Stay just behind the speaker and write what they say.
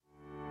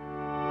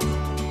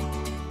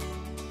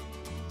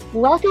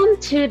Welcome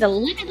to the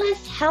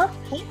Limitless Health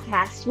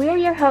Podcast. We are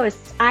your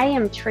hosts. I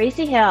am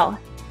Tracy Hill.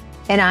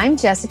 And I'm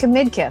Jessica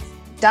Midkiff,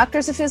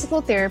 doctors of physical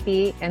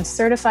therapy and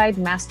certified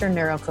master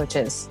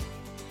neurocoaches.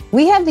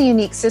 We have the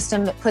unique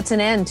system that puts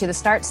an end to the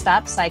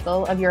start-stop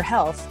cycle of your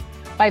health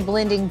by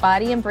blending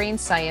body and brain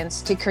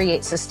science to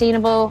create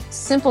sustainable,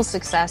 simple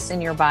success in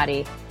your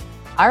body.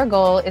 Our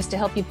goal is to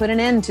help you put an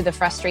end to the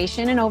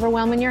frustration and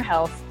overwhelm in your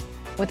health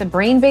with a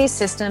brain-based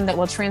system that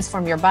will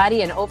transform your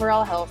body and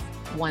overall health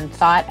one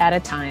thought at a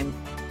time.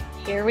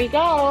 Here we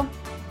go.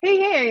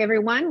 Hey,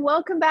 everyone.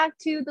 Welcome back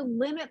to the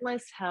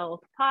Limitless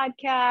Health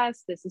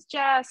Podcast. This is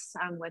Jess.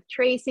 I'm with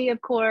Tracy,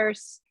 of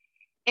course.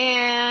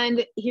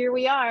 And here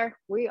we are.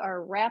 We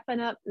are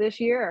wrapping up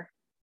this year,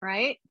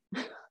 right?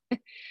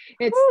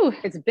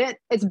 It's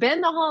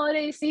been the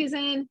holiday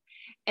season,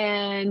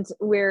 and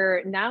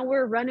we're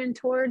running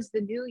towards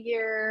the new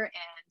year,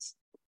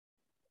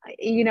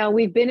 and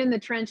we've been in the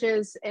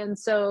trenches, and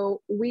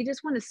so we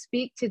just want to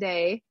speak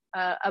today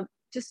of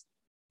just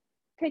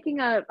taking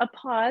a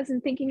pause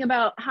and thinking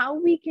about how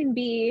we can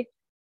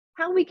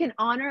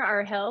honor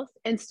our health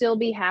and still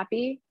be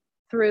happy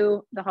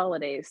through the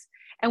holidays.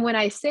 And when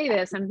I say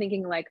this, I'm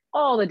thinking like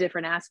all the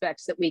different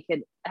aspects that we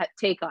could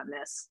take on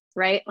this,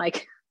 right?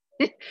 Like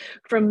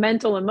from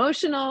mental,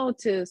 emotional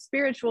to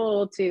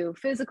spiritual to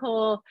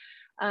physical.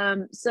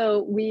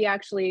 So we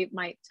actually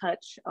might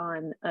touch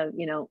on,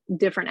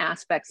 different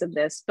aspects of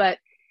this, but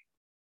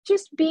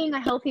just being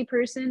a healthy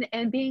person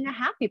and being a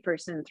happy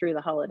person through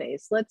the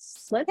holidays.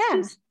 Let's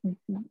just,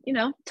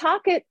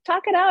 talk it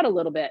out a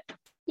little bit.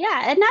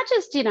 Yeah. And not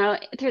just,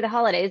 through the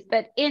holidays,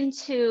 but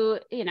into,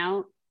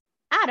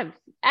 out of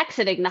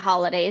exiting the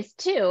holidays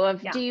too,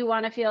 do you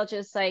want to feel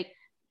just like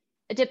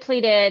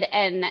depleted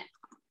and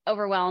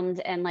overwhelmed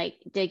and like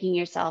digging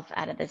yourself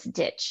out of this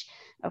ditch?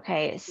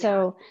 Okay.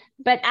 So,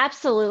 but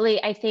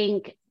absolutely, I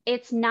think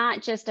it's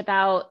not just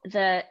about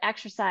the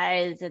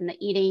exercise and the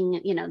eating,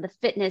 the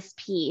fitness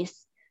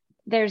piece.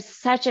 There's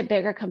such a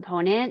bigger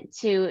component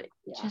to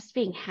just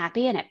being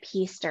happy and at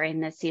peace during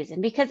this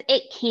season, because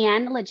it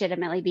can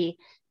legitimately be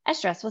a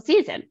stressful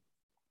season.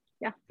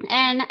 Yeah.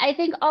 And I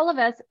think all of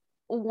us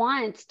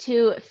want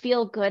to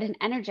feel good and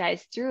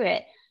energized through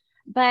it.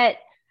 But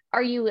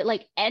are you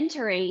like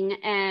entering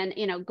and,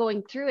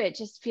 going through it,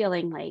 just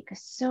feeling like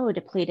so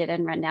depleted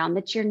and run down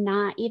that you're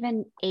not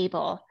even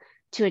able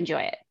to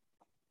enjoy it?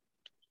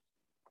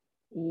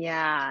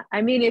 Yeah.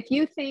 I mean, if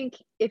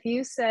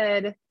you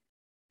said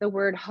the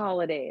word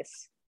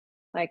holidays,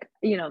 like,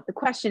 the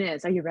question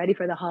is, are you ready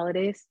for the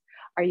holidays?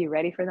 Are you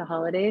ready for the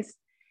holidays?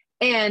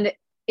 And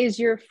is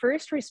your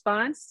first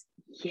response,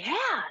 yeah,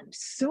 I'm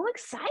so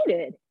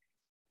excited?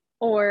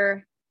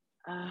 Or,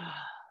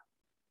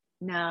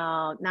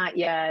 no, not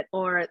yet.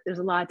 Or there's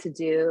a lot to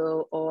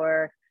do.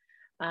 Or,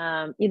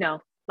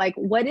 like,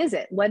 what is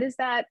it? What is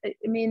that? I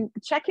mean,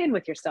 check in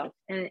with yourself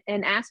and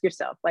ask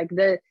yourself, like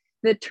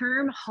the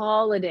term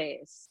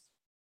holidays,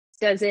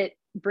 does it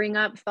bring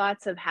up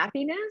thoughts of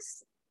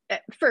happiness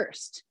at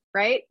first,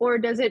 right? Or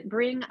does it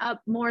bring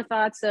up more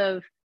thoughts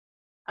of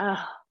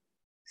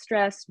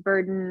stress,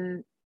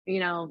 burden,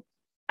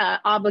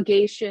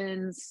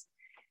 obligations?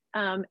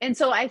 And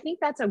so I think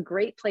that's a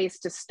great place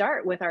to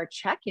start with our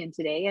check-in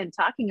today and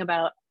talking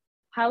about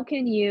how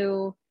can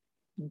you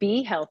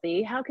be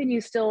healthy? How can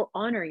you still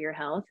honor your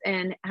health?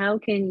 And how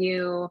can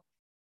you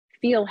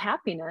feel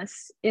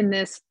happiness in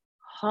this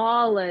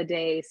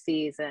holiday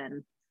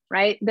season,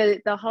 right?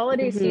 The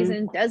holiday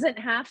season doesn't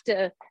have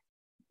to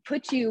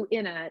put you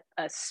in a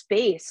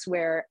space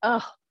where,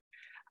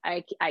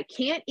 I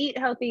can't eat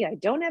healthy. I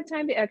don't have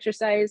time to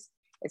exercise.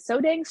 It's so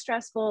dang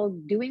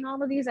stressful doing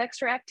all of these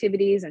extra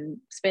activities and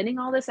spending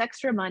all this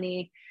extra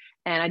money.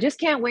 And I just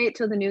can't wait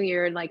till the new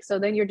year. Like, so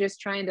then you're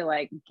just trying to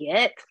like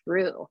get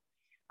through.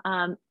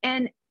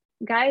 And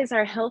guys,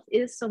 our health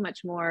is so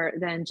much more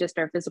than just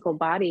our physical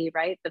body,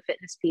 right? The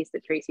fitness piece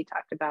that Tracy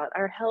talked about.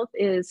 Our health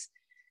is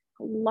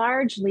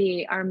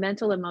largely our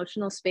mental,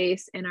 emotional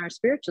space and our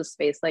spiritual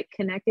space, like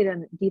connected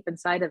and deep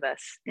inside of us.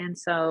 And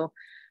so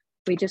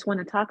we just want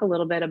to talk a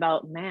little bit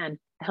about,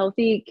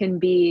 healthy can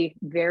be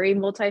very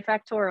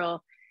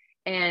multifactorial,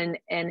 and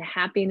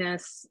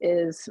happiness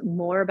is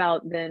more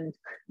about than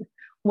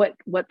what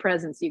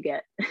presents you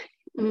get.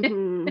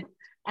 Mm-hmm.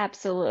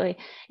 Absolutely.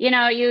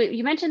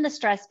 You mentioned the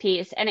stress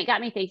piece, and it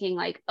got me thinking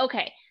like,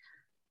 okay,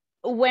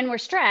 when we're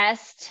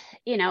stressed,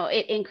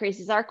 it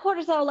increases our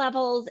cortisol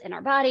levels in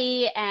our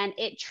body, and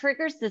it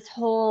triggers this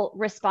whole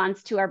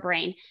response to our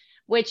brain,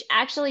 which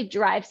actually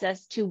drives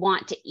us to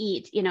want to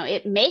eat.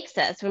 It makes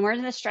us, when we're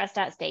in the stressed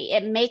out state,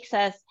 it makes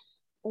us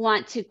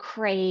want to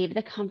crave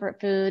the comfort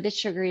food, the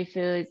sugary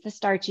foods, the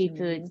starchy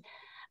foods.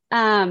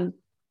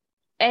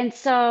 And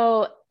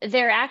so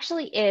there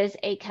actually is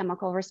a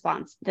chemical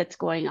response that's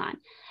going on.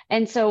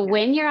 And so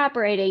when you're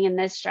operating in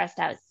this stressed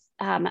out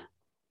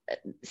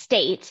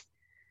state,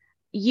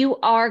 you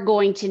are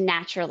going to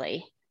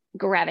naturally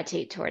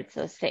gravitate towards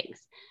those things.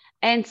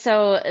 And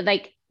so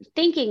like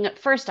thinking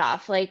first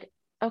off, like,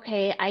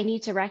 okay, I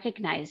need to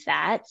recognize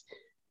that.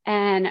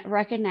 and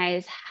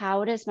recognize,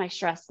 how does my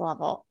stress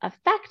level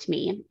affect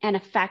me and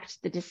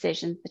affect the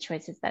decisions, the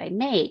choices that I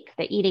make,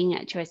 the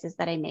eating choices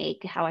that I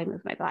make, how I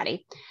move my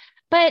body.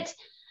 But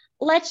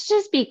let's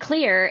just be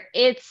clear,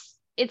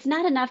 it's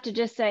not enough to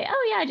just say,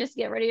 oh yeah, just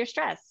get rid of your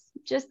stress.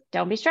 Just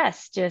don't be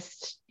stressed.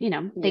 Just,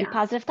 think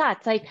positive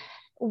thoughts. Like,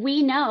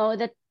 we know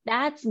that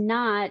that's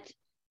not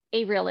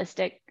a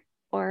realistic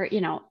or,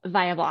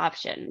 viable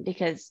option,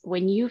 because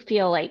when you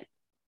feel like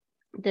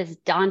this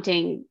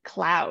daunting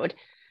cloud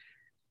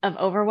of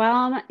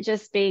overwhelm,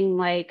 just being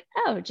like,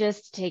 oh,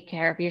 just take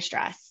care of your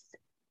stress.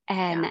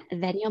 And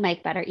then you'll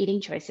make better eating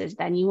choices.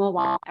 Then you will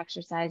walk,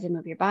 exercise, and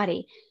move your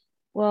body.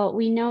 Well,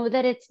 we know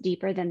that it's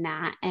deeper than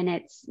that. And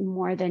it's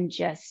more than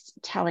just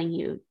telling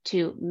you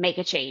to make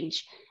a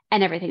change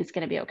and everything's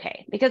going to be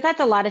okay. Because that's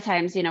a lot of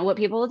times, what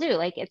people will do.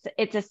 Like,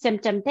 it's a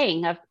symptom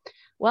thing of,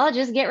 well,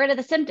 just get rid of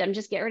the symptom,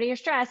 just get rid of your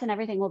stress and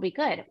everything will be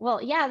good. Well,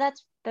 yeah,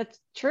 that's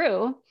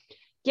true.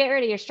 Get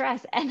rid of your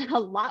stress and a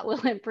lot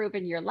will improve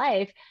in your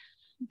life.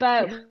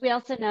 But we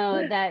also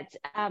know that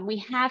we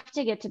have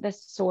to get to the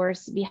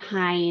source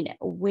behind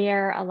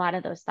where a lot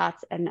of those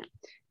thoughts and,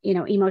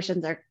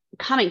 emotions are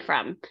coming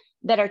from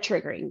that are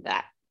triggering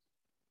that.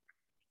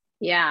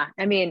 Yeah.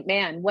 I mean,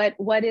 man,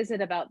 what is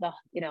it about the,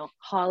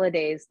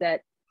 holidays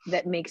that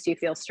makes you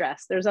feel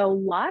stressed? There's a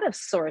lot of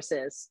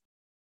sources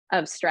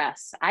of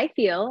stress. I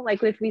feel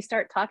like if we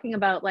start talking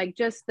about like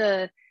just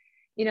the,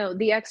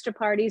 the extra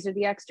parties or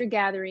the extra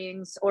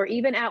gatherings, or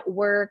even at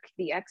work,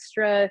 the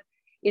extra,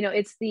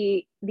 it's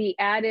the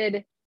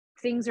added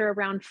things are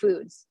around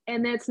foods.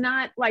 And it's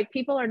not like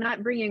people are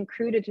not bringing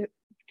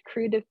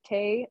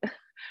crudité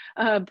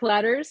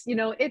platters,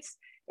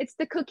 it's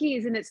the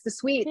cookies and it's the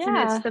sweets and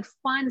it's the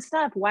fun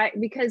stuff. Why?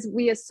 Because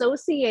we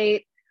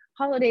associate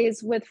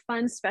holidays with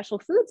fun, special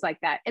foods like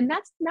that. And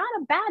that's not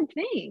a bad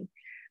thing.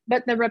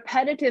 But the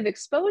repetitive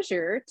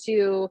exposure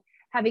to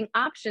having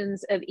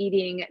options of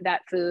eating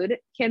that food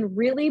can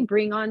really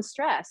bring on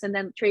stress. And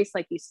then, Trace,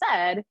 like you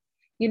said,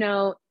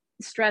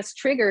 stress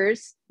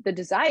triggers the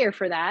desire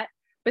for that.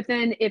 But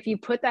then if you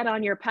put that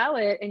on your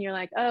palate and you're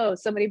like, oh,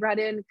 somebody brought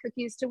in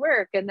cookies to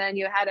work, and then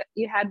you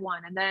had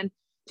one, and then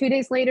 2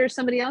 days later,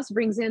 somebody else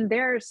brings in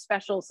their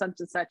special such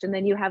and such, and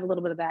then you have a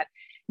little bit of that.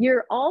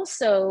 You're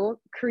also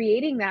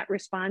creating that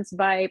response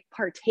by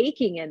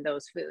partaking in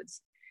those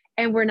foods.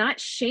 And we're not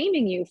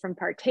shaming you from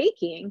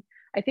partaking.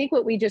 I think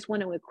what we just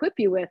want to equip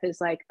you with is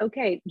like,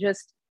 okay,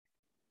 just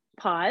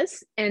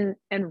pause and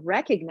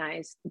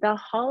recognize the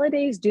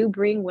holidays do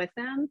bring with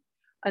them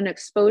an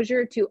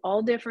exposure to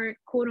all different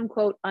quote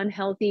unquote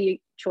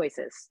unhealthy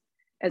choices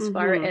as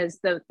far as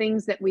the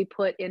things that we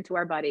put into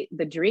our body,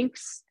 the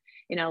drinks,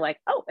 like,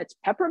 oh, it's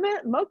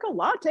peppermint mocha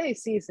latte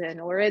season,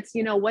 or it's,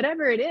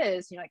 whatever it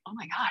is. You're like, oh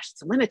my gosh,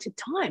 it's a limited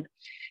time.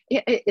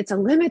 It's a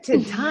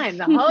limited time.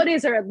 The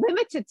holidays are a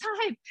limited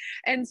time.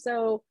 And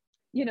so,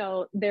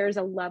 there's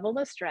a level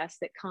of stress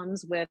that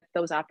comes with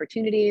those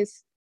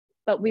opportunities,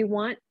 but we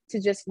want to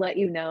just let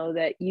you know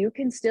that you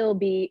can still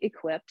be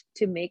equipped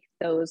to make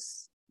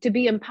those, to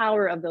be in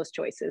power of those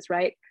choices,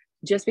 right?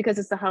 Just because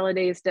it's the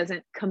holidays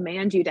doesn't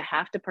command you to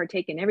have to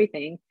partake in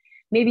everything.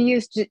 Maybe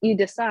you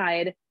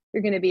decide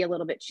you're going to be a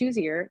little bit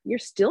choosier. You're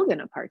still going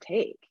to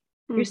partake.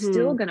 You're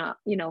still going to,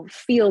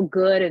 feel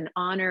good and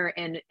honor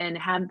and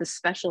have the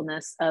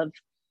specialness of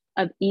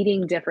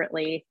eating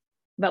differently,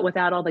 but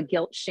without all the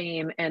guilt,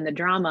 shame, and the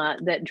drama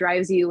that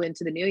drives you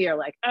into the new year.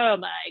 Like, oh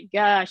my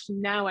gosh,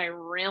 now I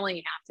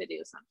really have to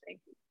do something.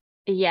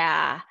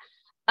 Yeah.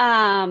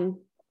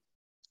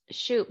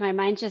 Shoot, my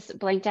mind just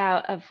blanked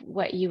out of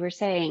what you were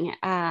saying.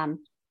 That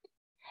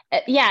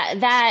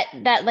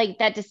like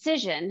that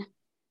decision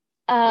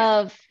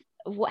of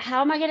how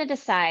am I going to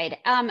decide?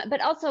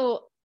 But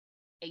also,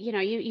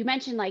 you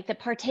mentioned like the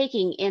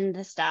partaking in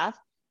the stuff,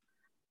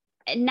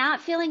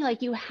 not feeling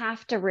like you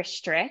have to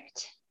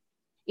restrict,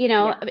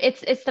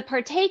 it's the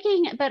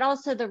partaking, but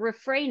also the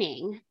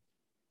refraining,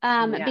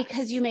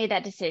 because you made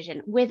that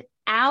decision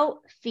without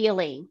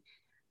feeling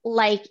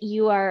like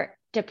you are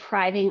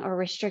depriving or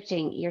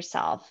restricting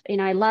yourself.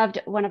 I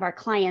loved one of our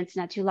clients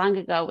not too long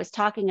ago was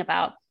talking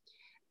about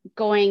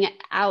going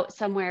out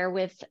somewhere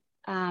with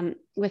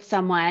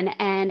someone,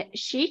 and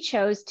she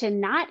chose to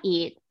not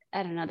eat,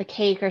 I don't know, the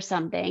cake or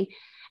something.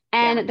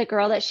 And the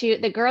girl that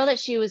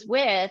she was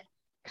with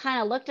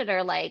kind of looked at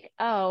her like,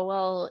 oh,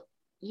 well,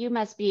 you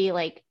must be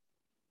like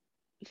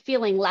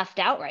feeling left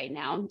out right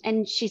now.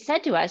 And she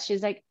said to us,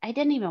 she's like, I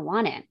didn't even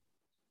want it.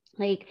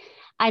 Like,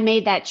 I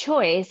made that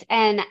choice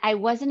and I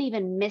wasn't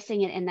even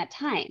missing it in that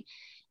time.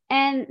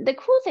 And the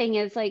cool thing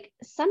is, like,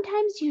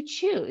 sometimes you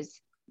choose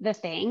the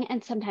thing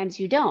and sometimes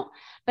you don't.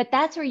 But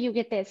that's where you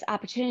get this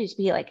opportunity to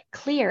be like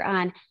clear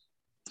on,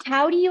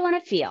 how do you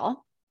want to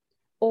feel?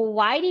 Or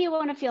why do you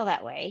want to feel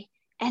that way?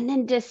 And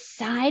then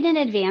decide in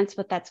advance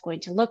what that's going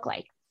to look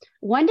like.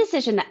 One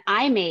decision that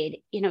I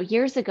made,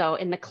 years ago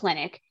in the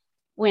clinic,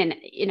 when,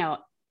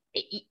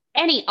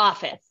 any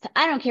office,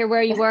 I don't care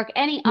where you work,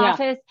 any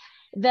office,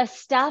 the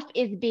stuff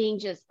is being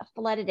just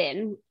flooded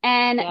in.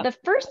 And the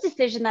first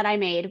decision that I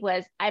made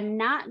was I'm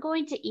not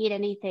going to eat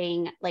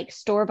anything like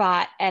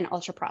store-bought and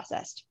ultra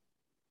processed.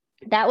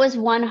 That was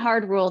one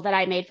hard rule that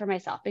I made for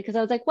myself, because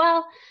I was like,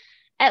 well,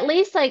 at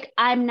least like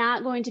I'm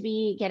not going to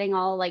be getting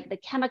all like the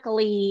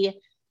chemically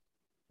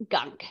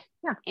gunk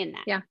in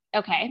that. Yeah.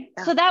 Okay.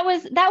 Yeah. So that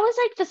was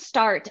like the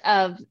start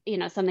of, you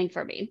know, something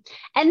for me.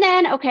 And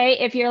then, okay,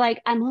 if you're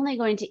like, I'm only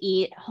going to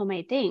eat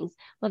homemade things,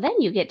 well,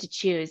 then you get to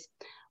choose,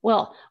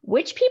 well,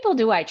 which people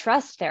do I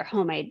trust their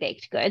homemade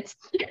baked goods?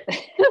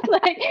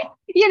 Like,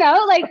 you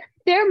know, like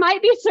there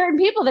might be certain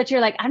people that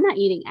you're like, I'm not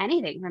eating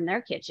anything from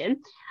their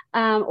kitchen.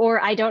 Or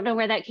I don't know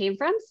where that came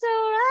from. So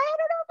I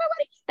don't know if I want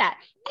to eat that.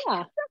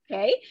 Yeah.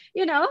 Okay.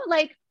 You know,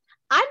 like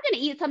I'm going to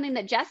eat something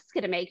that Jess is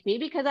going to make me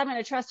because I'm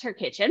going to trust her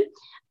kitchen.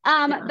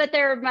 But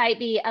there might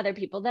be other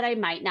people that I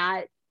might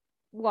not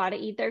want to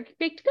eat their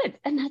baked goods,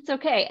 and that's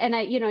okay.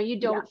 And you know, you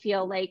don't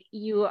feel like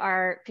you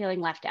are feeling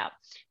left out.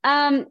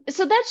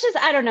 So that's just,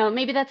 I don't know,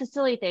 maybe that's a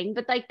silly thing,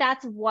 but like,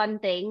 that's one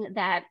thing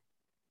that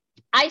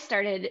I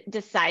started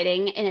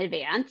deciding in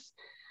advance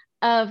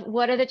of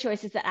what are the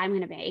choices that I'm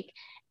going to make.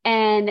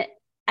 And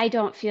I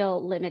don't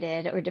feel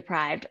limited or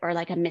deprived or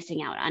like I'm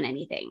missing out on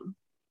anything.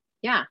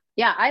 Yeah.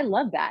 Yeah. I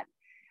love that.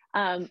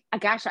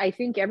 Gosh, I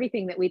think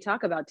everything that we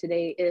talk about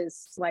today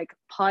is like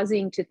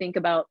pausing to think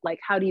about like,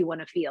 how do you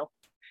want to feel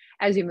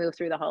as you move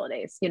through the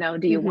holidays? You know,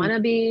 do you want to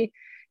be,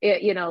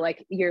 you know,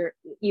 like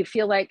you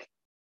feel like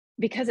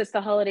because it's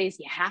the holidays,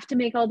 you have to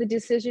make all the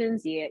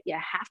decisions. You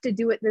have to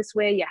do it this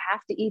way. You have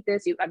to eat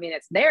this. I mean,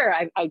 it's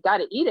there. I got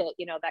to eat it,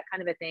 you know, that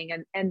kind of a thing.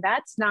 And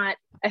that's not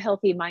a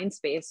healthy mind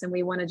space. And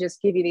we want to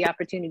just give you the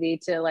opportunity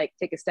to like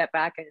take a step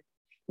back and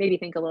maybe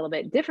think a little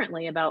bit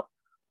differently about,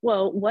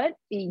 well, what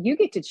you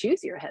get to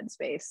choose your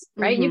headspace,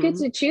 right? You get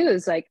to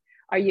choose, like,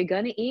 are you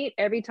going to eat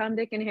every Tom,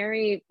 Dick, and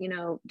Harry, you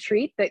know,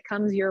 treat that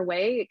comes your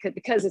way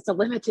because it's a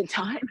limited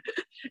time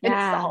and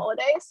it's the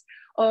holidays?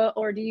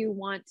 Or do you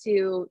want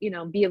to, you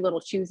know, be a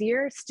little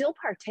choosier, still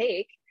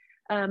partake,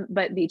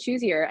 but be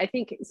choosier? I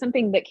think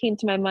something that came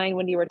to my mind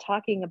when you were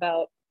talking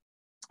about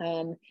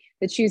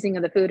the choosing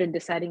of the food and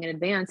deciding in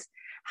advance,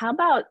 how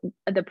about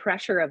the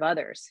pressure of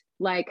others?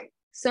 Like,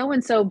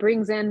 so-and-so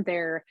brings in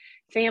their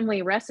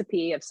family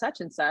recipe of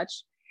such and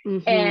such.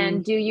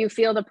 And do you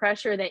feel the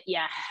pressure that you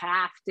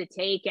have to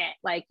take it?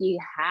 Like you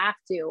have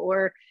to,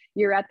 or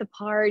you're at the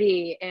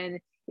party and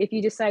if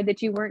you decide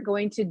that you weren't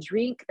going to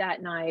drink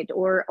that night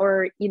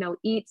or, you know,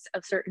 eat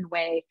a certain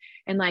way,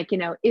 and like, you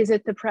know, is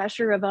it the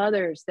pressure of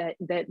others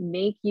that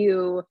make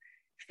you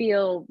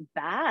feel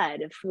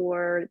bad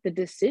for the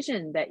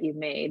decision that you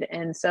made?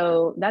 And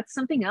so that's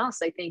something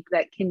else I think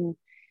that can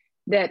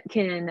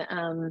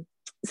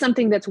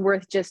something that's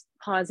worth just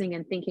pausing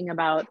and thinking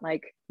about,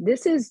 like,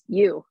 this is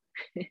you.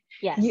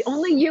 Yes.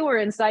 Only you are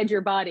inside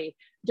your body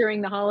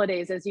during the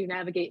holidays as you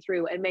navigate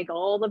through and make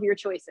all of your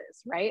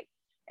choices, right?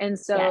 And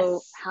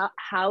so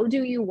how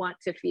do you want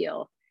to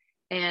feel?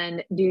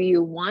 And do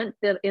you want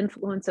the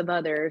influence of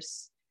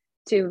others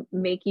to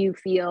make you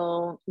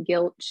feel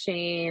guilt,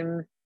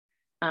 shame,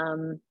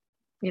 you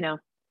know,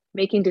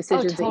 making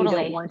decisions that you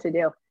don't want to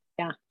do?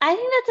 Yeah. I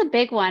think that's a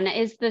big one,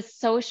 is the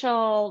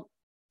social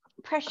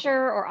pressure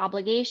or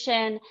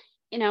obligation.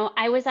 You know,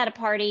 I was at a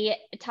party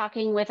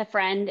talking with a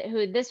friend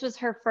who this was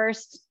her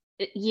first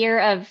year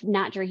of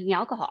not drinking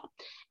alcohol.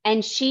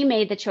 And she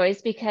made the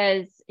choice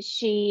because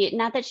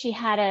not that she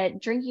had a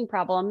drinking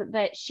problem,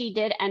 but she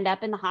did end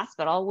up in the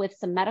hospital with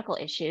some medical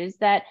issues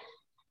that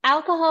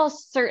alcohol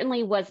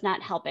certainly was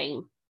not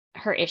helping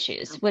her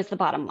issues, was the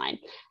bottom line.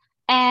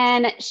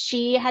 And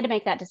she had to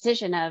make that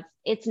decision of,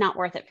 it's not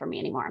worth it for me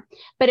anymore.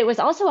 But it was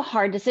also a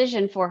hard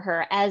decision for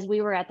her as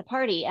we were at the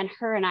party and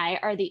her and I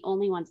are the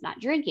only ones not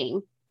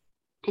drinking.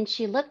 And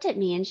she looked at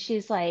me and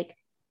she's like,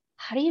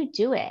 how do you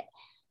do it?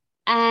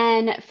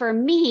 And for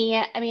me,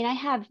 I mean,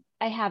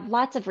 I have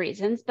lots of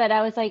reasons, but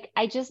I was like,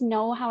 I just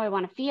know how I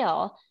want to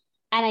feel.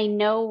 And I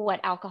know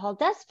what alcohol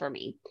does for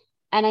me.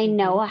 And I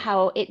know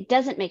how it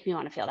doesn't make me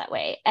want to feel that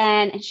way.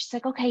 And she's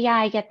like, okay, yeah,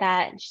 I get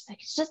that. And she's like,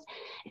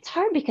 it's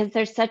hard because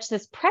there's such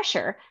this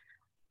pressure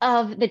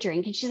of the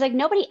drink. And she's like,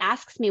 nobody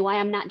asks me why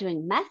I'm not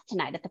doing meth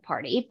tonight at the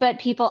party, but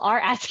people are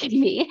asking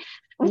me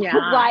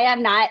why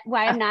I'm not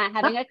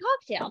having a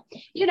cocktail.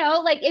 You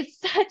know, like it's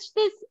such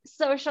this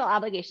social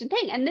obligation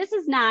thing. And this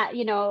is not,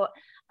 you know,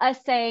 us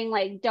saying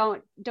like,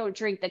 don't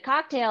drink the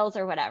cocktails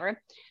or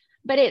whatever,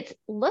 but it's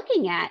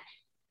looking at,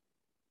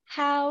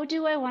 how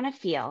do I want to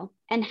feel?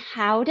 And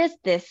how does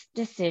this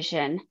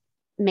decision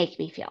make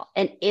me feel?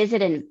 And is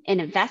it an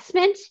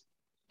investment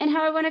in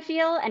how I want to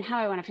feel and how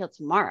I want to feel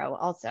tomorrow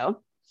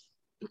also?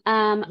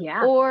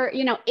 Or,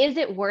 you know, is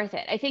it worth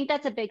it? I think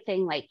that's a big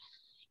thing. Like,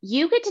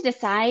 you get to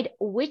decide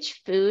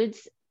which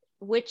foods,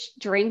 which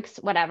drinks,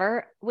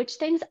 whatever, which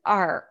things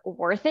are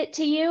worth it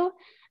to you.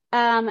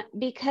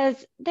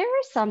 Because there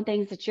are some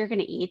things that you're going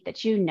to eat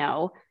that, you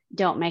know,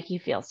 don't make you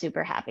feel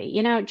super happy.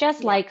 You know,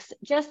 Jess likes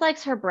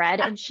her bread,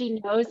 and she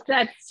knows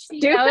that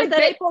stupid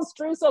maple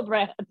streusel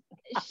bread.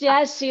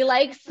 Yeah, she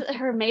likes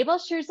her maple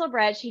streusel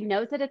bread. She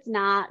knows that it's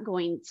not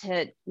going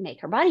to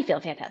make her body feel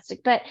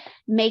fantastic, but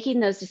making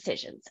those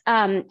decisions.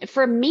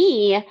 For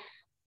me,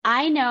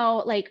 I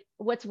know like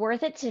what's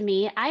worth it to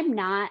me. I'm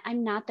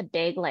not the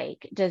big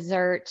like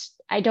dessert.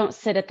 I don't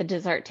sit at the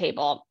dessert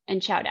table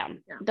and chow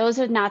down. Yeah. Those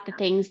are not the Yeah.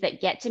 things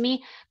that get to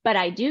me, but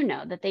I do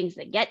know the things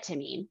that get to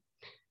me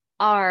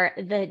are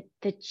the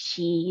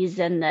cheese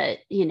and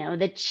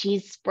the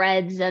cheese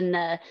spreads and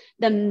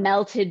the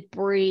melted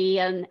brie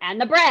and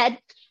the bread,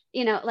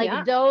 like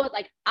Yeah. though,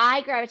 like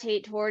I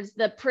gravitate towards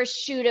the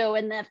prosciutto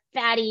and the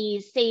fatty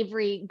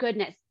savory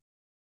goodness.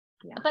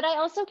 Yeah. But I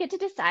also get to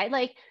decide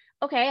like,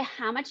 okay,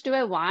 how much do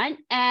I want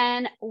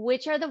and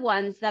which are the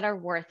ones that are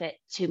worth it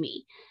to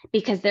me,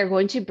 because they're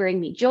going to bring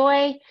me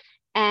joy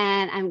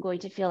and I'm going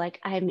to feel like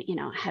I'm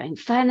having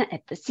fun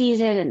at the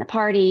season and the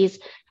parties,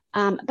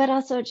 but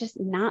also just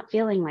not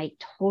feeling like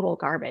total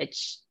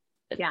garbage.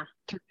 Yeah.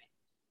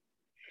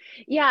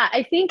 Yeah,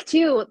 I think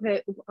too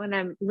that when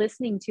I'm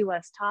listening to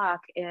us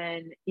talk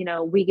and,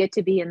 we get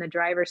to be in the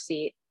driver's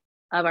seat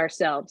of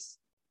ourselves,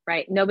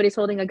 right? Nobody's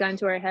holding a gun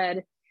to our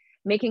head,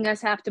 making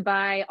us have to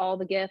buy all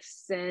the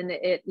gifts and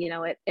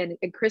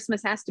and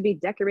Christmas has to be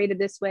decorated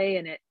this way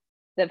and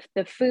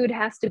the food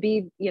has to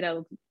be,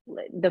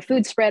 the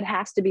food spread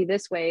has to be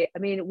this way. I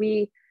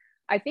mean,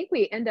 I think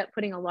we end up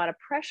putting a lot of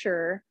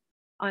pressure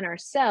on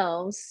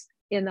ourselves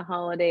during the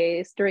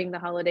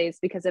holidays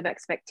because of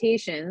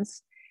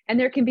expectations. And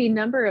there can be a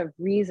number of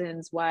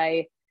reasons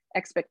why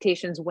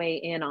expectations weigh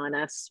in on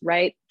us,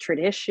 right?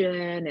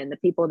 Tradition and the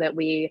people that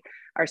we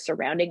are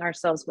surrounding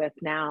ourselves with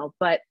now.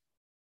 But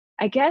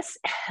I guess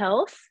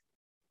health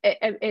in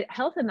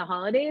the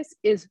holidays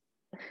is,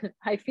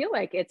 I feel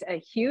like it's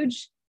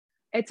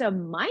a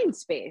mind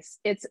space.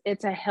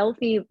 It's a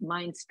healthy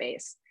mind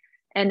space,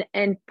 and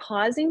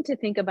pausing to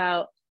think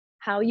about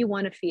how you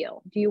want to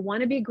feel. Do you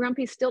want to be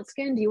grumpy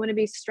stiltskin? Do you want to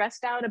be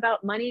stressed out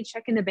about money,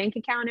 checking the bank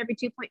account every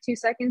 2.2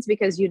 seconds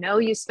because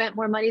you spent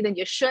more money than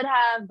you should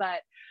have,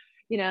 but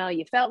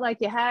you felt like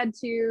you had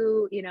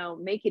to,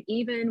 make it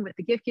even with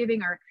the gift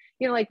giving, or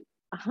like,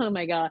 oh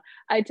my God,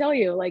 I tell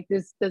you, like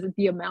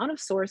the amount of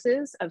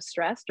sources of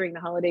stress during the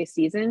holiday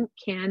season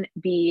can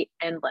be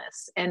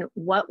endless. And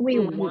what we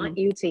want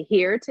you to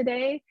hear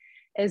today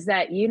is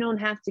that you don't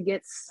have to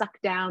get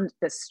sucked down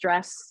the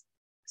stress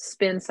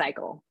spin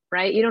cycle,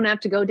 right? You don't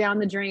have to go down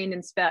the drain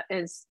and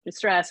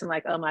stress and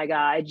like, oh my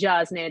God, I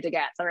just need to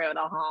get through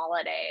the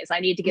holidays. I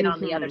need to get on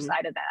the other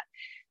side of that.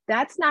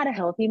 That's not a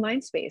healthy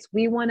mind space.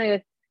 We want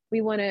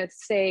to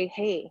say,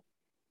 hey,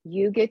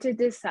 you get to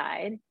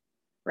decide,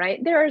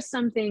 right? There are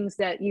some things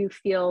that you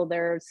feel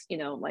there's,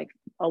 like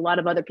a lot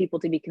of other people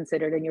to be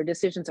considered and your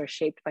decisions are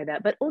shaped by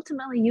that. But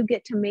ultimately you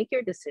get to make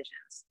your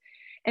decisions.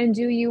 And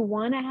do you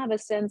want to have a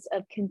sense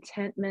of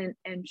contentment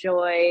and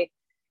joy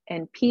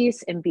and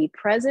peace and be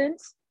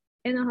present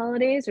in the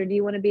holidays? Or do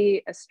you want to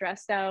be a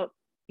stressed out,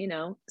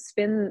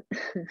 spin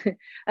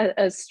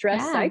a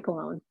stress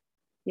cyclone?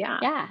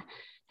 Yeah.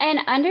 And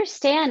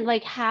understand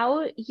like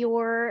how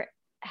your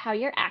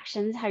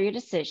actions, how your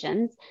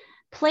decisions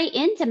play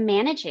into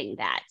managing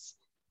that.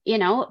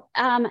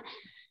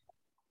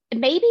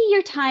 Maybe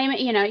your time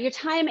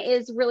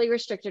is really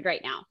restricted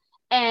right now.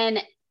 And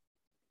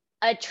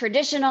a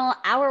traditional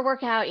hour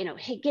workout,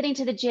 getting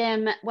to the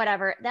gym,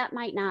 whatever, that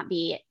might not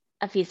be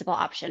a feasible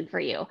option for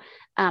you.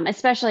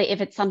 Especially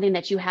if it's something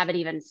that you haven't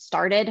even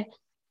started,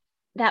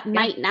 that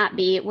might not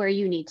be where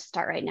you need to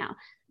start right now.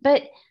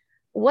 But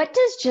what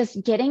does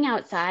just getting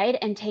outside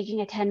and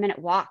taking a 10-minute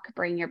walk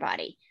bring your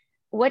body?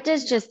 What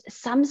does just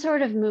some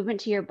sort of movement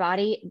to your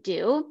body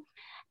do?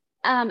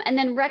 And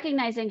then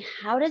recognizing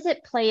how does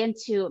it play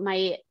into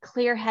my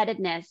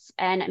clear-headedness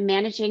and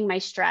managing my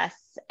stress?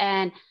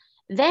 And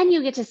then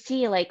you get to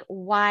see like,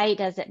 why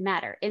does it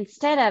matter?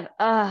 Instead of,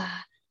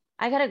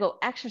 I got to go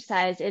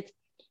exercise. It's,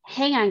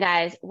 hang on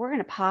guys, we're going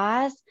to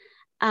pause.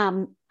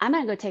 I'm going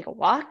to go take a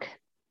walk.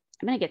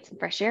 I'm going to get some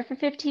fresh air for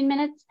 15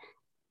 minutes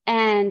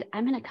and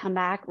I'm going to come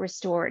back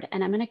restored,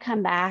 and I'm going to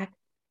come back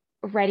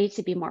ready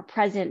to be more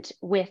present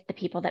with the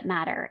people that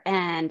matter.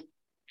 And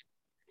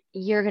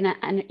you're going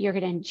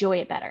to enjoy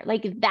it better.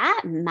 Like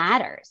that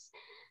matters,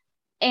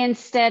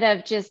 instead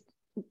of just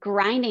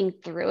grinding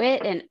through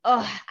it and,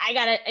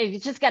 I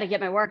just got to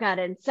get my workout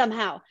in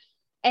somehow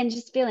and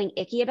just feeling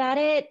icky about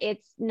it.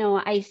 It's no,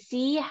 I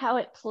see how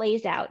it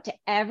plays out to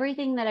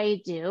everything that I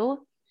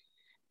do.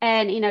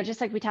 And,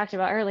 just like we talked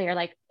about earlier,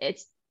 like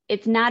it's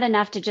not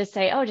enough to just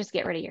say, oh, just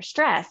get rid of your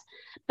stress,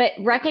 but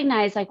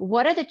recognize like,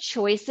 what are the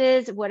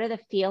choices? What are the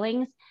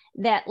feelings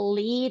that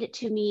lead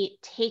to me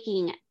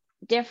taking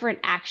different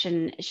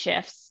action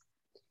shifts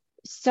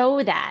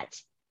so that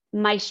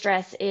my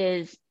stress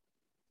is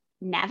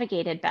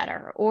navigated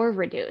better or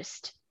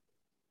reduced?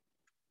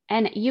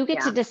 And you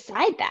get to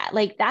decide that.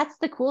 Like, that's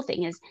the cool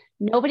thing, is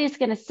nobody's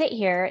going to sit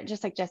here,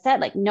 just like Jess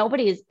said, like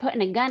nobody's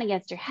putting a gun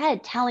against your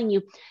head telling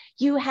you,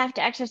 you have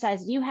to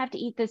exercise, you have to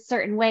eat this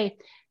certain way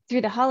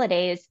through the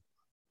holidays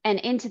and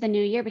into the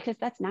new year, because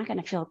that's not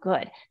going to feel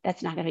good.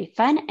 That's not going to be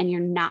fun. And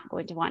you're not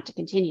going to want to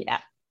continue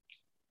that.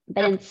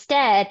 But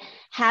instead,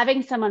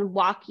 having someone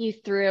walk you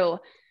through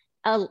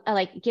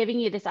like giving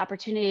you this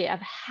opportunity of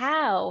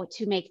how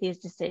to make these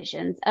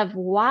decisions, of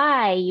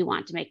why you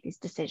want to make these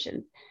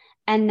decisions.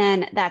 And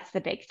then that's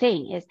the big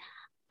thing is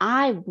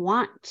I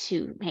want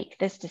to make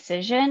this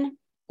decision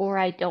or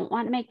I don't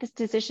want to make this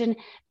decision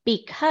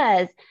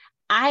because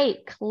I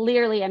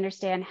clearly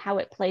understand how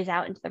it plays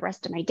out into the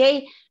rest of my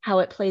day, how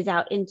it plays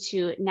out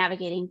into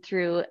navigating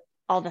through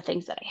all the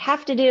things that I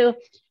have to do,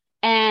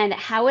 and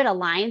how it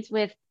aligns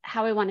with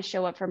how I want to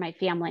show up for my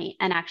family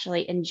and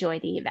actually enjoy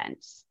the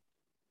events.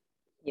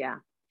 Yeah.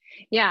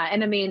 Yeah.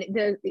 And I mean,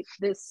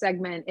 this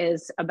segment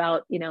is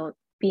about,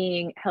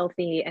 being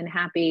healthy and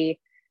happy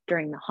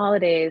during the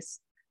holidays,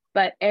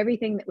 but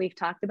everything that we've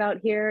talked about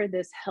here,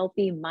 this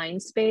healthy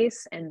mind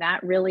space, and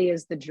that really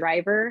is the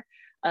driver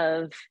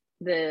of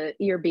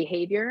your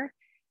behavior.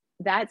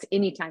 That's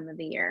any time of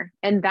the year.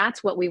 And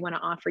that's what we want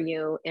to offer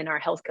you in our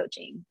health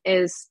coaching,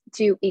 is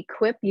to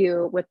equip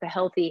you with the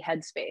healthy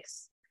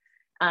headspace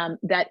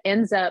that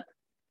ends up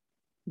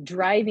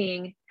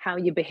driving how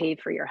you behave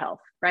for your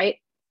health, right?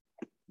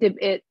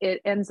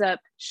 It ends up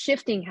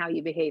shifting how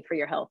you behave for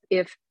your health.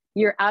 If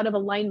you're out of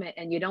alignment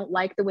and you don't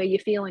like the way you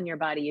feel in your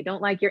body, you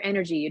don't like your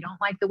energy, you don't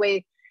like the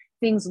way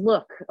things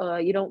look,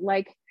 you don't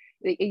like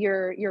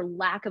your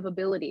lack of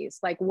abilities,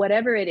 like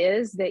whatever it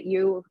is that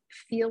you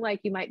feel like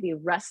you might be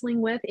wrestling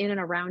with in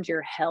and around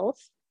your health,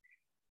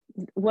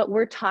 what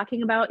we're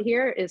talking about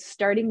here is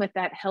starting with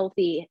that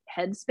healthy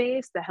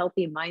headspace, the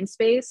healthy mind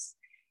space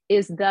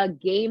is the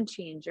game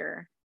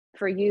changer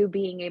for you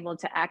being able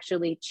to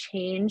actually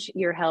change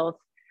your health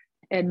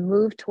and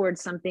move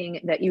towards something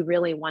that you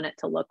really want it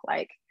to look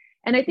like.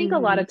 And I think a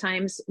lot of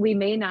times we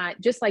may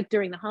not, just like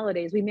during the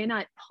holidays, we may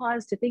not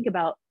pause to think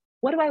about,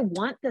 what do I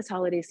want this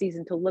holiday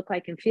season to look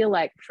like and feel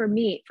like for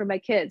me, for my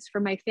kids, for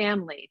my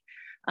family?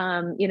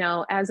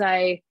 As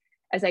I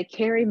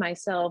carry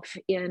myself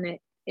in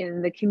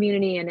the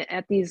community and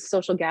at these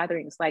social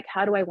gatherings, like,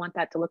 how do I want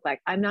that to look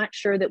like? I'm not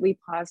sure that we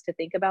pause to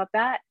think about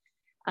that.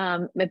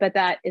 But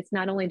that it's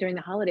not only during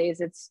the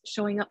holidays, it's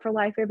showing up for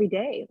life every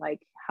day.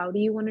 Like, how do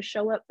you want to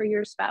show up for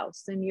your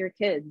spouse and your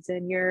kids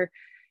and your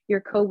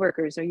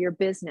coworkers or your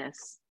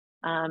business?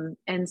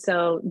 And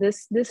so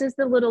this is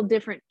the little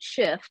different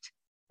shift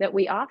that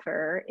we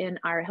offer in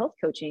our health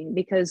coaching,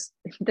 because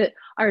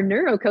our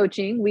neuro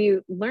coaching, we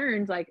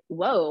learned like,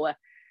 whoa,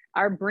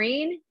 our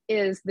brain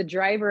is the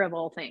driver of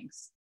all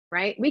things,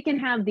 right? We can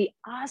have the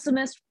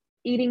awesomest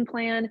eating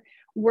plan,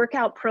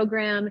 workout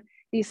program,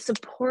 these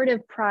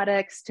supportive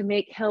products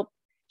to help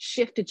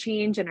shift a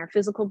change in our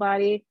physical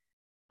body.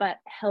 But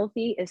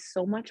healthy is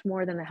so much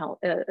more than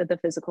the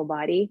physical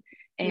body,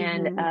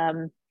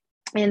 and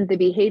the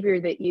behavior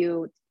that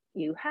you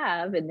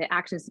have and the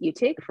actions that you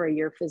take for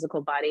your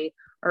physical body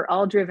are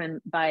all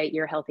driven by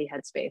your healthy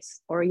headspace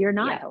or your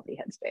not healthy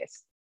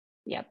headspace.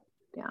 Yep.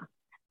 Yeah.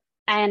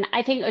 And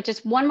I think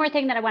just one more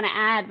thing that I want to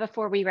add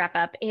before we wrap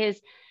up is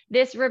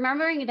this: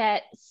 remembering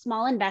that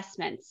small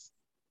investments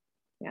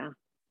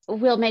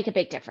will make a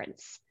big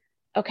difference.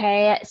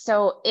 Okay.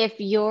 So if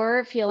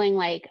you're feeling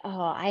like, oh,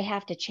 I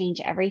have to change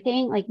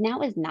everything, like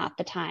now is not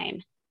the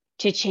time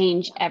to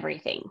change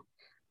everything.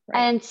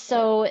 Right. And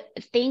so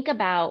think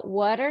about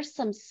what are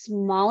some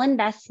small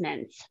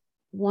investments,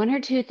 one or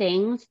two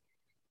things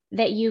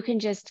that you can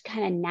just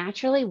kind of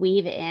naturally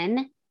weave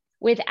in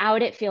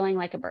without it feeling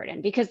like a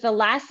burden. Because the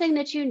last thing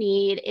that you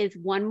need is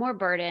one more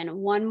burden,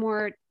 one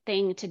more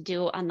thing to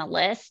do on the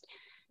list.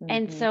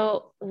 And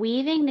so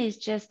weaving these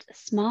just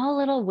small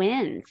little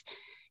wins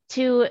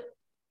to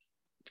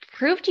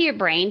prove to your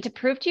brain, to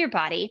prove to your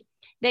body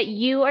that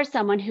you are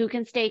someone who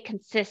can stay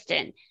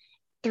consistent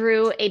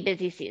through a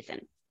busy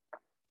season.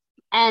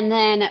 And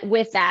then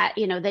with that,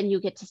 then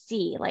you get to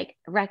see, like,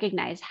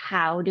 recognize,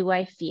 how do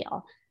I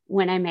feel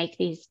when I make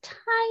these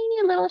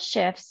tiny little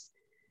shifts?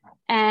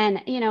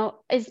 And,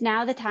 is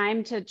now the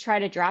time to try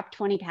to drop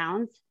 20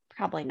 pounds?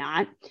 Probably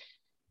not.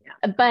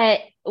 Yeah. But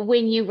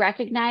when you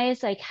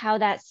recognize like how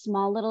that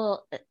small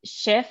little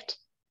shift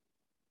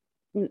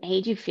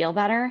made you feel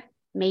better,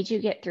 made you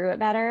get through it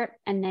better,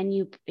 and then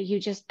you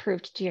just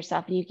proved to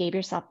yourself and you gave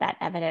yourself that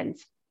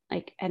evidence,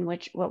 like, and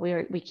what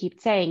we keep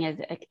saying is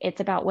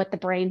it's about what the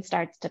brain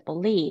starts to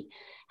believe,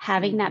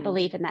 having that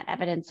belief and that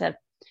evidence of,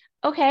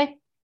 okay,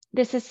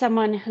 this is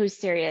someone who's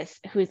serious,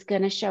 who's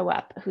going to show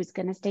up, who's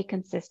going to stay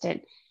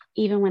consistent,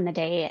 even when the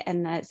day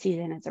and the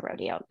season is a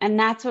rodeo. And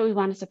that's what we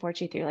want to support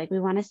you through. Like, we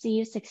want to see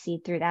you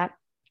succeed through that.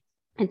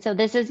 And so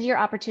this is your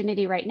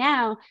opportunity right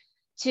now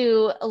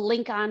to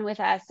link on with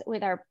us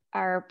with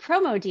our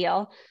promo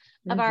deal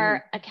of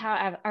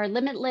our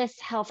Limitless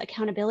Health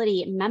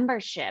Accountability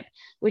membership,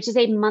 which is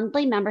a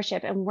monthly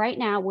membership. And right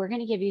now we're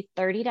going to give you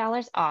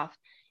 $30 off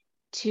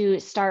to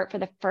start for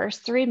the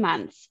first 3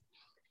 months,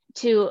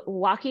 to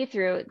walk you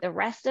through the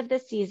rest of the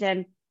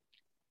season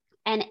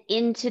and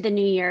into the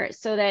new year,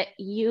 so that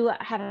you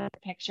have a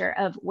picture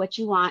of what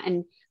you want.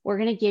 And we're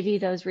going to give you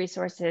those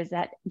resources,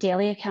 that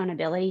daily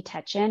accountability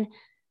touch-in,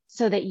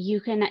 so that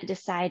you can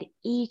decide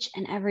each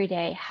and every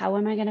day, how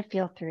am I going to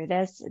feel through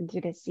this and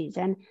through this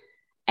season?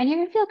 And you're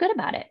going to feel good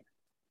about it.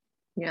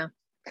 Yeah.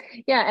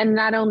 Yeah. And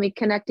not only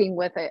connecting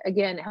with it,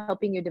 again,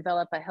 helping you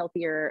develop a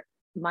healthier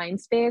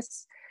mind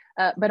space,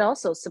 but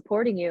also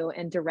supporting you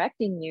and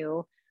directing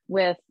you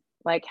with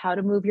like how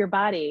to move your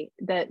body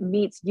that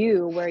meets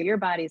you where your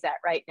body's at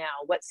right now,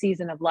 what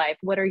season of life,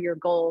 what are your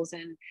goals,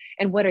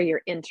 and what are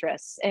your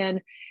interests,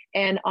 and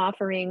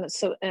offering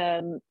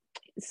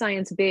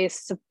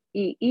science-based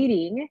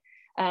eating,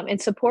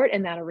 and support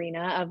in that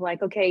arena of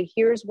like, okay,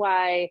 here's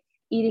why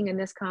eating in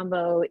this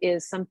combo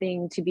is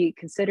something to be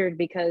considered,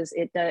 because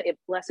it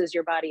blesses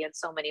your body in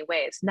so many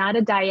ways. Not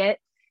a diet,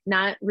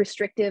 not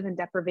restrictive and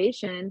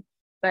deprivation,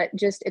 but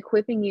just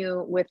equipping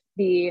you with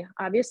the,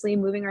 obviously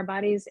moving our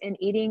bodies and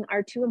eating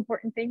are two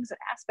important things,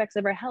 aspects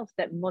of our health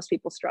that most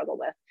people struggle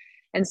with.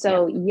 And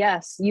so,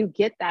 yes, you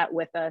get that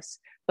with us,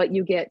 but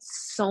you get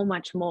so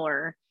much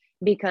more,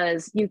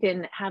 because you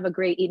can have a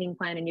great eating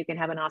plan and you can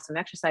have an awesome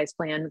exercise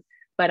plan,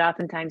 but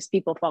oftentimes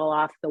people fall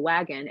off the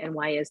wagon. And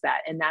why is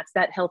that? And that's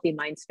that healthy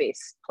mind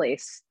space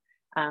place,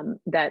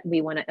 that we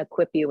want to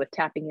equip you with,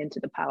 tapping into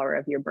the power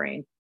of your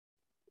brain.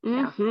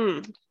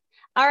 Mm-hmm.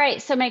 All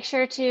right. So make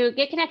sure to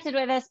get connected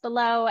with us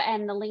below,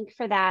 and the link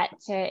for that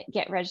to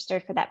get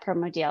registered for that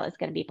promo deal is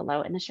going to be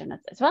below in the show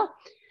notes as well.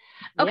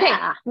 Okay.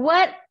 Yeah.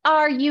 What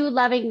are you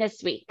loving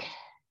this week?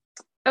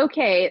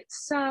 Okay.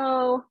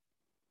 So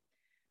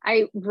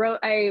I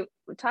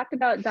talked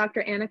about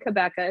Dr. Anna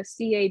Cabeca,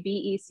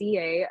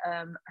 Cabeca,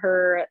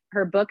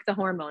 her book, The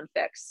Hormone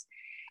Fix.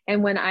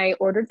 And when I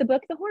ordered the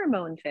book, The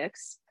Hormone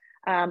Fix,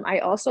 I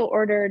also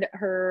ordered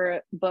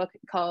her book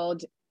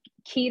called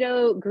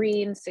Keto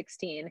Green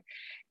 16.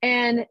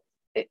 And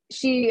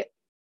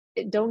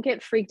don't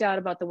get freaked out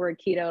about the word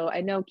keto. I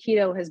know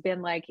keto has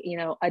been like,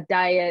 a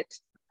diet,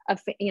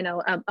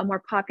 a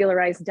more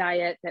popularized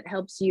diet that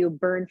helps you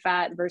burn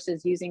fat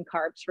versus using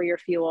carbs for your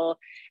fuel.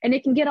 And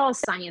it can get all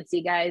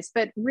sciencey, guys,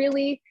 but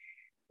really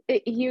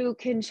you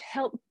can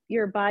help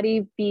your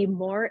body be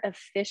more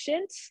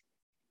efficient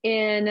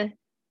in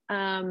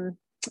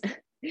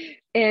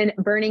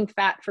burning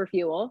fat for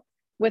fuel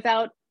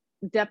without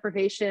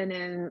deprivation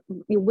and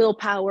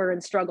willpower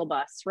and struggle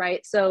bus,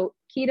 right? So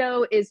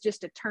keto is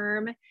just a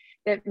term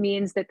that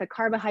means that the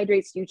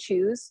carbohydrates you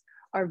choose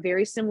are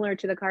very similar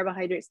to the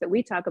carbohydrates that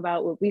we talk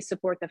about when we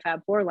support the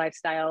Fab4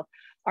 lifestyle,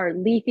 are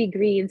leafy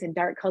greens and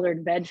dark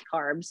colored veg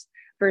carbs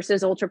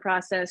versus ultra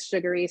processed,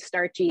 sugary,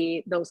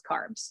 starchy, those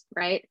carbs,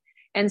 right?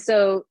 And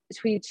so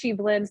she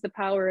blends the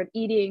power of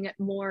eating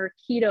more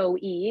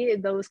keto-y,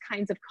 those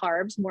kinds of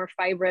carbs, more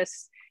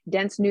fibrous,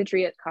 dense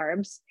nutrient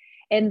carbs,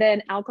 and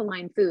then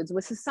alkaline foods,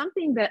 which is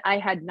something that I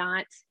had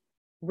not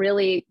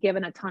really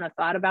given a ton of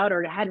thought about,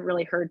 or hadn't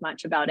really heard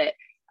much about it.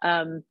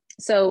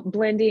 So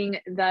blending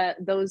the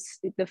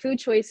food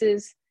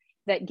choices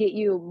that get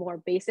you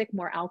more basic,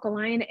 more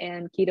alkaline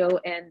and keto,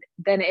 and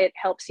then it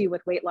helps you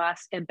with weight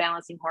loss and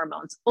balancing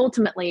hormones.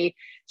 Ultimately,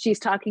 she's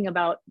talking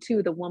about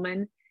to the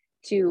woman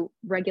to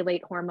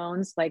regulate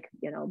hormones, like,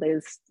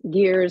 those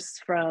years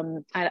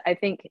from, I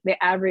think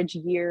the average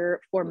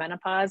year for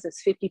menopause is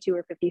 52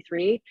 or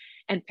 53,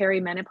 and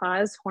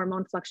perimenopause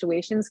hormone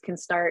fluctuations can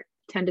start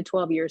 10 to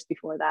 12 years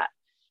before that.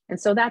 And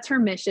so that's her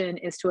mission,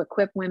 is to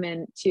equip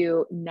women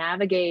to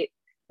navigate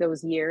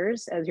those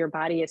years as your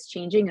body is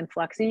changing and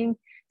fluxing,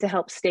 to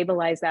help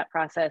stabilize that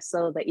process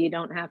so that you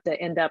don't have to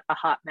end up a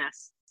hot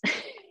mess.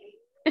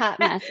 Hot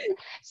mess.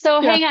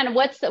 So hang on,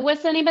 what's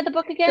the name of the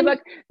book again?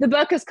 The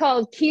book is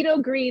called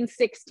Keto Green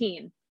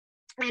 16,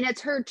 and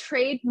it's her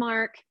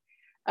trademark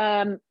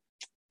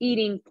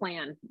eating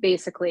plan,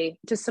 basically,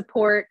 to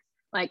support,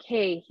 like,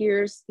 hey,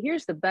 here's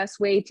the best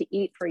way to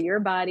eat for your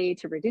body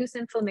to reduce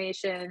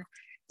inflammation,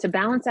 to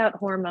balance out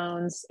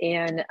hormones,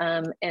 and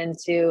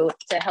to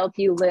help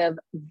you live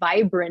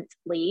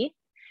vibrantly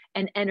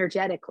and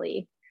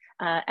energetically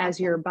as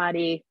your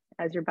body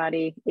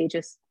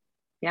ages.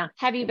 Yeah.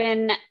 Have you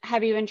been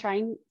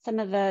trying some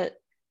of the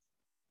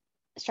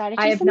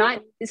strategies? I have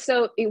not.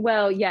 So,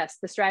 well, yes,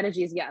 the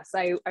strategies. Yes.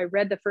 I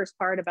read the first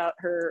part about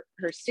her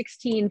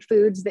 16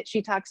 foods that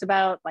she talks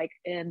about, like,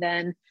 and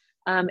then,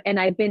 and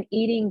I've been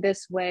eating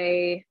this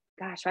way.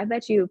 Gosh, I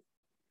bet you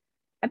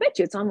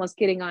it's almost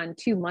getting on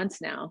 2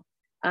 months now.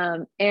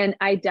 And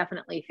I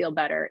definitely feel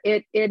better.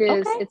 It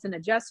is, it's an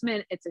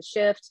adjustment. It's a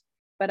shift,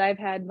 but I've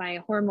had my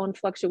hormone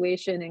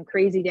fluctuation and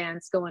crazy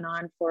dance going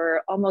on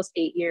for almost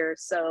 8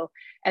 years. So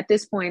at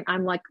this point,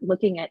 I'm like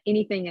looking at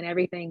anything and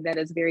everything that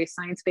is very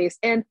science-based,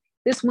 and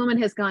this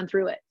woman has gone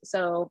through it.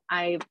 So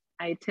I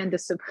tend to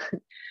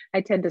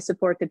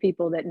support the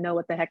people that know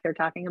what the heck they're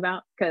talking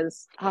about,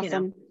 because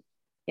awesome.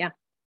 Yeah.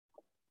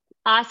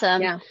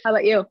 Awesome. Yeah. How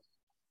about you?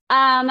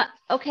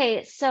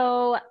 Okay.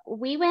 So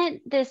we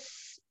went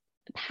this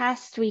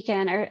past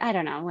weekend, or I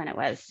don't know when it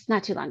was,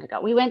 not too long ago.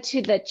 We went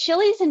to the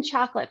Chilies and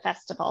Chocolate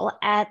Festival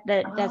at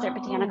the Desert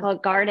Botanical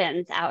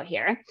Gardens out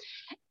here.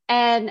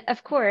 And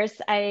of course,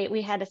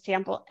 we had to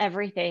sample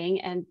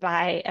everything and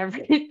buy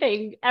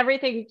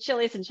everything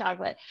Chilies and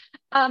chocolate.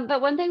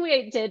 But one thing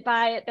we did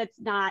buy that's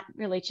not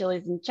really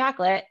Chilies and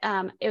chocolate,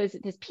 it was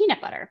this peanut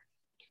butter.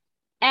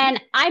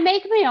 And I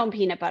make my own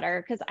peanut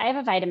butter because I have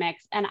a Vitamix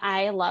and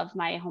I love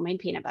my homemade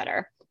peanut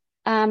butter.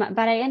 But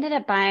I ended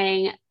up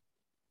buying,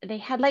 they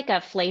had like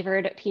a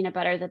flavored peanut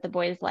butter that the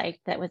boys liked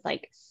that was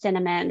like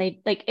cinnamon.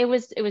 It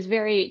was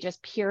very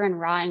just pure and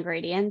raw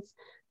ingredients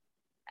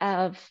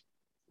of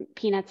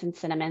peanuts and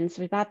cinnamon.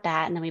 So we bought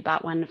that, and then we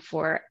bought one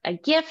for a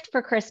gift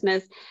for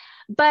Christmas.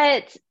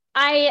 But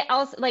I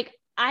also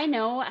I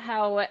know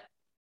how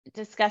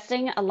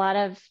disgusting a lot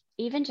of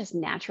even just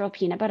natural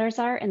peanut butters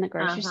are in the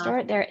grocery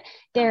store.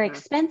 They're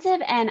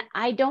expensive, and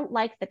I don't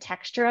like the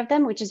texture of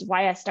them, which is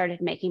why I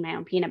started making my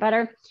own peanut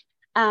butter.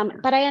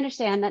 But I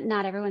understand that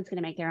not everyone's going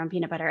to make their own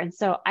peanut butter. And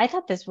so I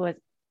thought this was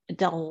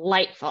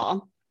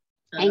delightful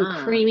and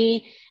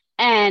creamy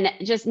and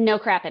just no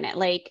crap in it.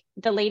 Like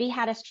the lady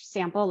had us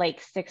sample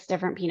like 6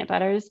 different peanut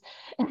butters,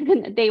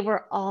 and they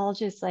were all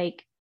just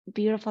like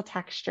beautiful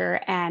texture,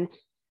 and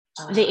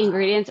the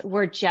ingredients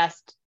were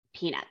just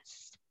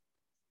peanuts.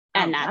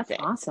 And that's it.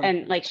 Awesome.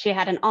 And like she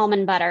had an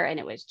almond butter, and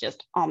it was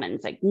just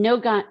almonds, like no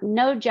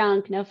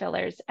junk, no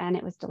fillers, and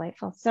it was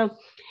delightful. So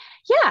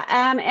yeah,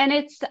 and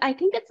I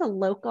think it's a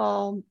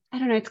local, I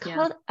don't know, it's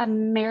called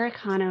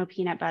Americano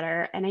peanut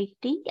butter, and I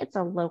think it's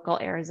a local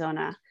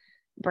Arizona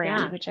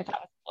brand, which I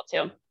thought was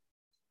cool too.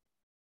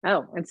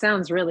 Oh, it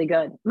sounds really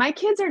good. My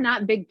kids are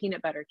not big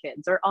peanut butter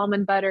kids, or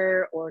almond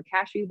butter or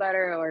cashew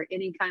butter or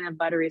any kind of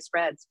buttery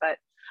spreads, but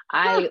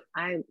I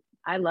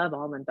love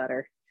almond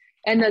butter.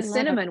 And the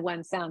cinnamon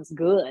one sounds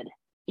good.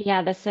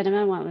 Yeah, the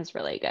cinnamon one was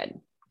really good.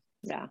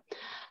 Yeah.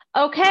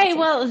 Okay, awesome.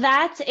 Well,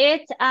 that's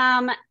it.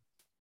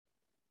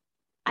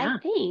 I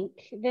think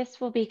this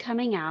will be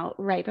coming out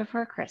right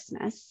before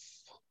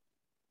Christmas.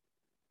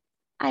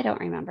 I don't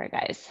remember,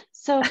 guys.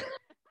 So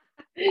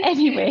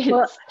anyways.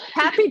 Well,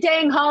 happy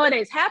dang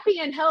holidays. Happy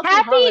and healthy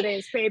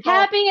holidays, people.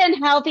 Happy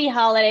and healthy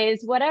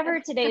holidays.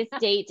 Whatever today's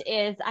date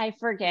is, I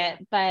forget.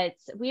 But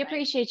we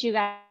appreciate you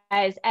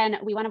guys. And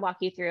we want to walk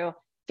you through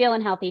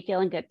feeling healthy,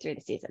 feeling good through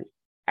the season.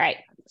 All right.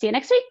 See you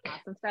next week.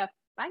 Awesome stuff.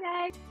 Bye,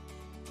 guys.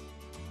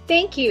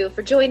 Thank you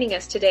for joining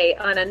us today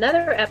on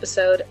another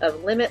episode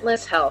of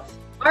Limitless Health.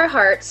 Our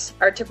hearts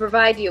are to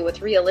provide you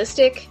with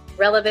realistic,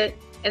 relevant,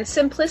 and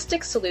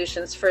simplistic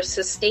solutions for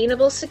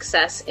sustainable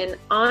success in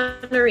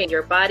honoring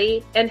your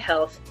body and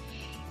health,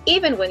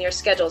 even when your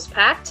schedule's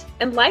packed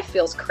and life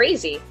feels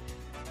crazy.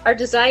 Our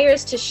desire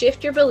is to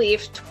shift your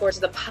belief towards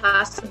the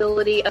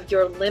possibility of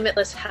your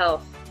limitless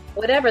health,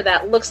 whatever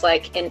that looks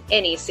like in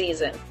any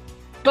season.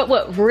 But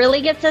what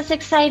really gets us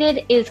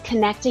excited is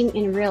connecting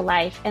in real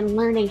life and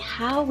learning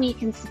how we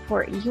can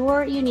support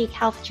your unique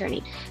health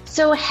journey.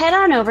 So head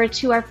on over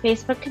to our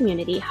Facebook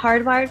community,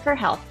 Hardwired for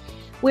Health,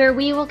 where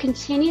we will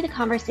continue the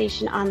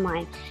conversation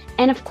online.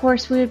 And of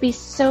course, we would be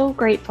so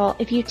grateful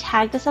if you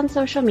tagged us on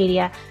social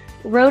media,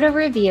 wrote a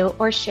review,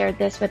 or shared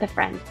this with a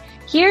friend.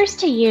 Here's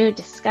to you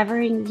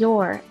discovering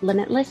your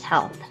limitless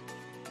health.